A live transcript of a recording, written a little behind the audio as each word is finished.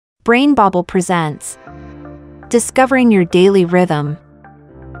BrainBobble presents Discovering Your Daily Rhythm.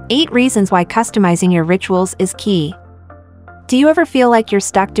 8 Reasons Why Customizing Your Rituals is Key. Do you ever feel like you're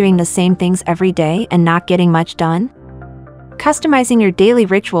stuck doing the same things every day and not getting much done? Customizing your daily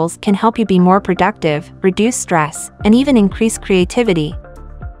rituals can help you be more productive, reduce stress, and even increase creativity.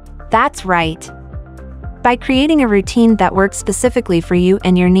 That's right. By creating a routine that works specifically for you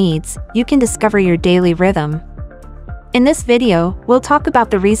and your needs, you can discover your daily rhythm. In this video, we'll talk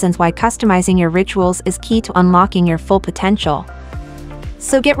about the reasons why customizing your rituals is key to unlocking your full potential.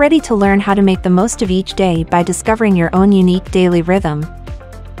 So get ready to learn how to make the most of each day by discovering your own unique daily rhythm.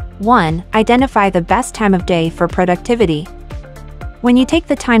 1. Identify the best time of day for productivity. When you take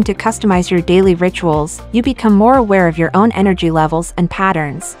the time to customize your daily rituals, you become more aware of your own energy levels and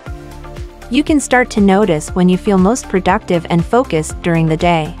patterns. You can start to notice when you feel most productive and focused during the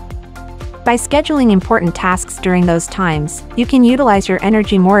day. By scheduling important tasks during those times, you can utilize your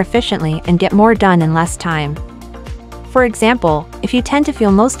energy more efficiently and get more done in less time. For example, if you tend to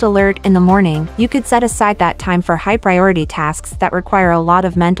feel most alert in the morning, you could set aside that time for high-priority tasks that require a lot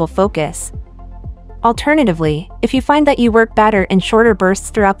of mental focus. Alternatively, if you find that you work better in shorter bursts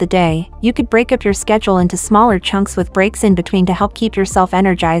throughout the day, you could break up your schedule into smaller chunks with breaks in between to help keep yourself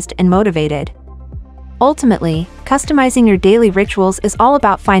energized and motivated. Ultimately, customizing your daily rituals is all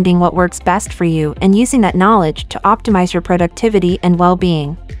about finding what works best for you and using that knowledge to optimize your productivity and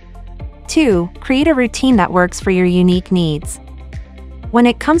well-being. 2. Create a routine that works for your unique needs. When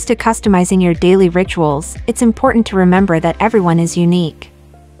it comes to customizing your daily rituals, it's important to remember that everyone is unique.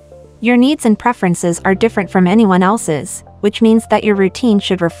 Your needs and preferences are different from anyone else's, which means that your routine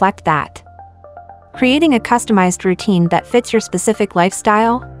should reflect that. Creating a customized routine that fits your specific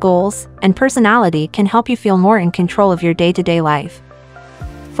lifestyle, goals, and personality can help you feel more in control of your day-to-day life.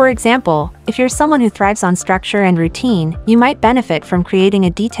 For example, if you're someone who thrives on structure and routine, you might benefit from creating a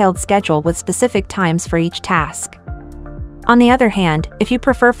detailed schedule with specific times for each task. On the other hand, if you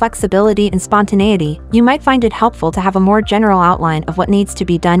prefer flexibility and spontaneity, you might find it helpful to have a more general outline of what needs to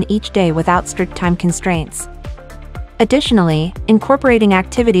be done each day without strict time constraints. Additionally, incorporating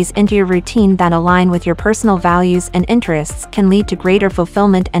activities into your routine that align with your personal values and interests can lead to greater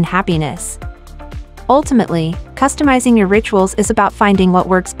fulfillment and happiness. Ultimately, customizing your rituals is about finding what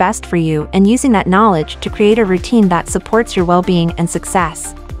works best for you and using that knowledge to create a routine that supports your well-being and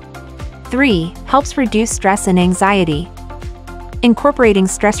success. 3. Helps reduce stress and anxiety. Incorporating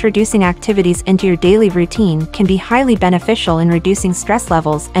stress-reducing activities into your daily routine can be highly beneficial in reducing stress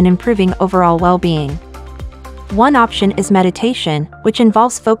levels and improving overall well-being. One option is meditation, which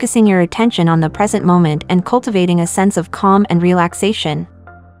involves focusing your attention on the present moment and cultivating a sense of calm and relaxation.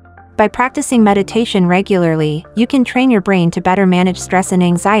 By practicing meditation regularly, you can train your brain to better manage stress and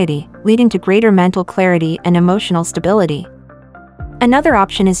anxiety, leading to greater mental clarity and emotional stability. Another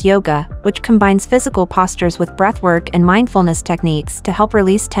option is yoga, which combines physical postures with breathwork and mindfulness techniques to help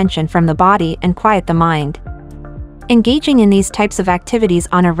release tension from the body and quiet the mind. Engaging in these types of activities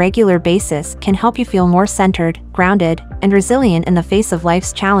on a regular basis can help you feel more centered, grounded, and resilient in the face of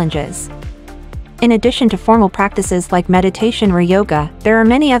life's challenges. In addition to formal practices like meditation or yoga, there are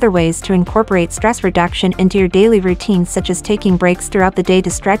many other ways to incorporate stress reduction into your daily routine, such as taking breaks throughout the day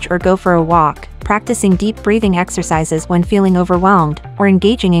to stretch or go for a walk, practicing deep breathing exercises when feeling overwhelmed, or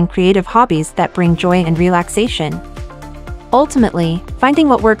engaging in creative hobbies that bring joy and relaxation. Ultimately, finding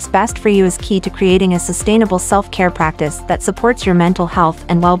what works best for you is key to creating a sustainable self-care practice that supports your mental health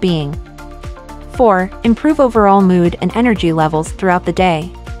and well-being. 4. Improve overall mood and energy levels throughout the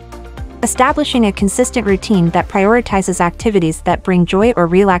day. Establishing a consistent routine that prioritizes activities that bring joy or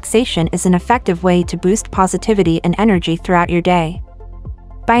relaxation is an effective way to boost positivity and energy throughout your day.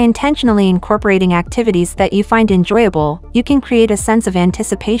 By intentionally incorporating activities that you find enjoyable, you can create a sense of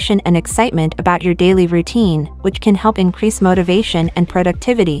anticipation and excitement about your daily routine, which can help increase motivation and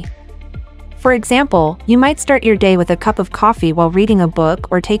productivity. For example, you might start your day with a cup of coffee while reading a book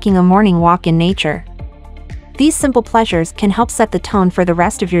or taking a morning walk in nature. These simple pleasures can help set the tone for the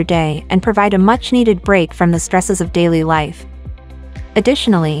rest of your day and provide a much-needed break from the stresses of daily life.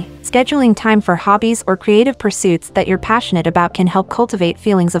 Additionally, scheduling time for hobbies or creative pursuits that you're passionate about can help cultivate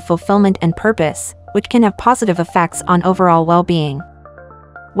feelings of fulfillment and purpose, which can have positive effects on overall well-being.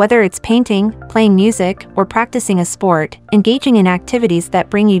 Whether it's painting, playing music, or practicing a sport, engaging in activities that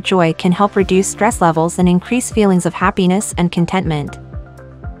bring you joy can help reduce stress levels and increase feelings of happiness and contentment.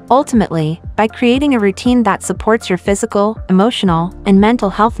 Ultimately, by creating a routine that supports your physical, emotional, and mental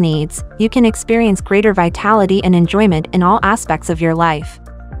health needs, you can experience greater vitality and enjoyment in all aspects of your life.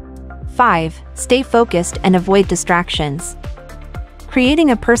 5. Stay focused and avoid distractions.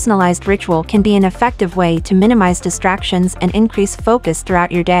 Creating a personalized ritual can be an effective way to minimize distractions and increase focus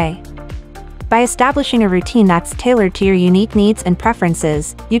throughout your day. By establishing a routine that's tailored to your unique needs and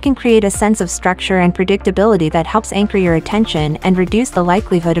preferences, you can create a sense of structure and predictability that helps anchor your attention and reduce the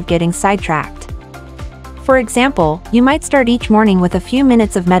likelihood of getting sidetracked. For example, you might start each morning with a few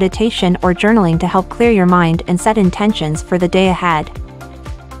minutes of meditation or journaling to help clear your mind and set intentions for the day ahead.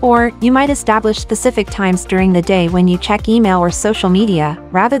 Or, you might establish specific times during the day when you check email or social media,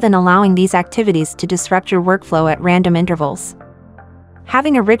 rather than allowing these activities to disrupt your workflow at random intervals.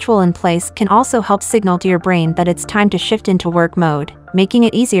 Having a ritual in place can also help signal to your brain that it's time to shift into work mode, making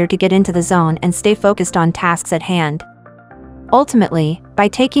it easier to get into the zone and stay focused on tasks at hand. Ultimately, by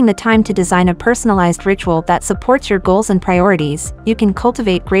taking the time to design a personalized ritual that supports your goals and priorities, you can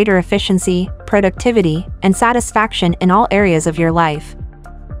cultivate greater efficiency, productivity, and satisfaction in all areas of your life.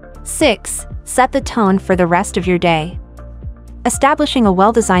 6. Set the tone for the rest of your day. Establishing a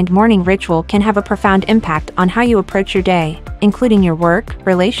well-designed morning ritual can have a profound impact on how you approach your day, including your work,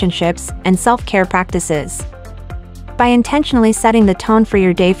 relationships, and self-care practices. By intentionally setting the tone for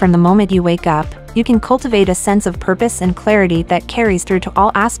your day from the moment you wake up, you can cultivate a sense of purpose and clarity that carries through to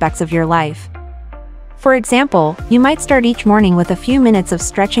all aspects of your life. For example, you might start each morning with a few minutes of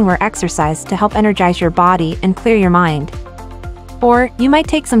stretching or exercise to help energize your body and clear your mind. Or, you might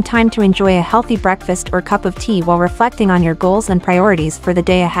take some time to enjoy a healthy breakfast or cup of tea while reflecting on your goals and priorities for the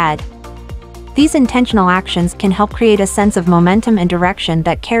day ahead. These intentional actions can help create a sense of momentum and direction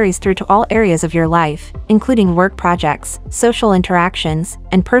that carries through to all areas of your life, including work projects, social interactions,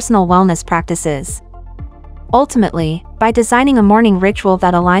 and personal wellness practices. Ultimately, by designing a morning ritual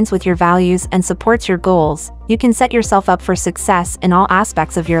that aligns with your values and supports your goals, you can set yourself up for success in all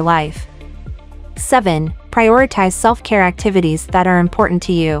aspects of your life. 7. Prioritize self-care activities that are important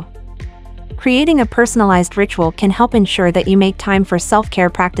to you. Creating a personalized ritual can help ensure that you make time for self-care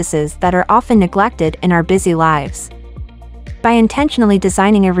practices that are often neglected in our busy lives. By intentionally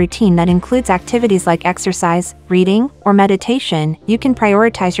designing a routine that includes activities like exercise, reading, or meditation, you can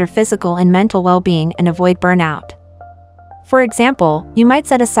prioritize your physical and mental well-being and avoid burnout. For example, you might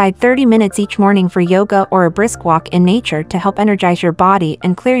set aside 30 minutes each morning for yoga or a brisk walk in nature to help energize your body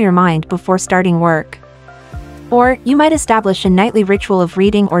and clear your mind before starting work. Or, you might establish a nightly ritual of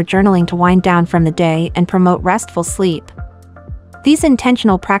reading or journaling to wind down from the day and promote restful sleep. These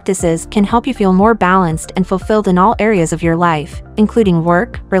intentional practices can help you feel more balanced and fulfilled in all areas of your life, including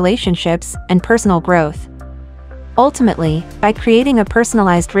work, relationships, and personal growth. Ultimately, by creating a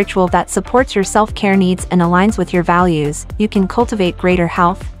personalized ritual that supports your self-care needs and aligns with your values, you can cultivate greater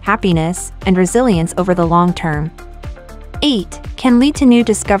health, happiness, and resilience over the long term. 8. Can lead to new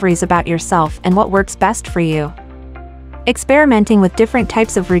discoveries about yourself and what works best for you. Experimenting with different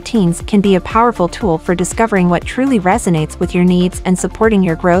types of routines can be a powerful tool for discovering what truly resonates with your needs and supporting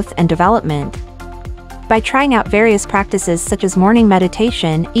your growth and development. By trying out various practices such as morning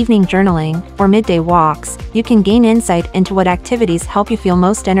meditation, evening journaling, or midday walks, you can gain insight into what activities help you feel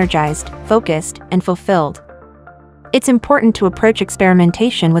most energized, focused, and fulfilled. It's important to approach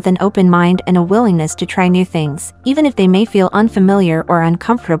experimentation with an open mind and a willingness to try new things, even if they may feel unfamiliar or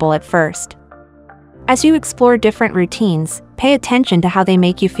uncomfortable at first. As you explore different routines, pay attention to how they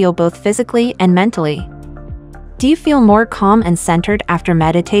make you feel both physically and mentally. Do you feel more calm and centered after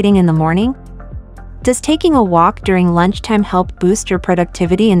meditating in the morning? Does taking a walk during lunchtime help boost your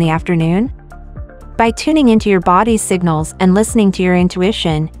productivity in the afternoon? By tuning into your body's signals and listening to your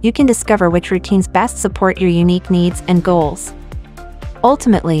intuition, you can discover which routines best support your unique needs and goals.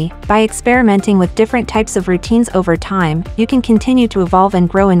 Ultimately, by experimenting with different types of routines over time, you can continue to evolve and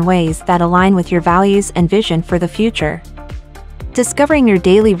grow in ways that align with your values and vision for the future. Discovering your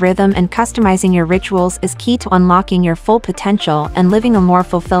daily rhythm and customizing your rituals is key to unlocking your full potential and living a more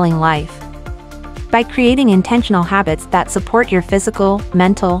fulfilling life. By creating intentional habits that support your physical,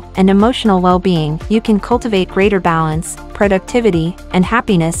 mental, and emotional well-being, you can cultivate greater balance, productivity, and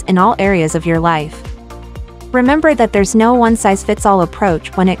happiness in all areas of your life. Remember that there's no one-size-fits-all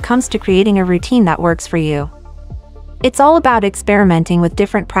approach when it comes to creating a routine that works for you. It's all about experimenting with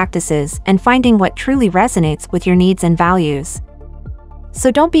different practices and finding what truly resonates with your needs and values.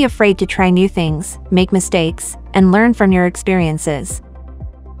 So don't be afraid to try new things, make mistakes, and learn from your experiences.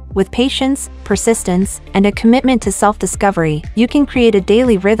 With patience, persistence, and a commitment to self-discovery, you can create a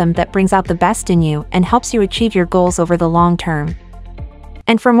daily rhythm that brings out the best in you and helps you achieve your goals over the long term.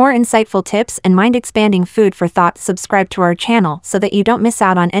 And for more insightful tips and mind-expanding food for thought, subscribe to our channel so that you don't miss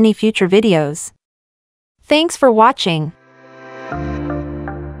out on any future videos. Thanks for watching.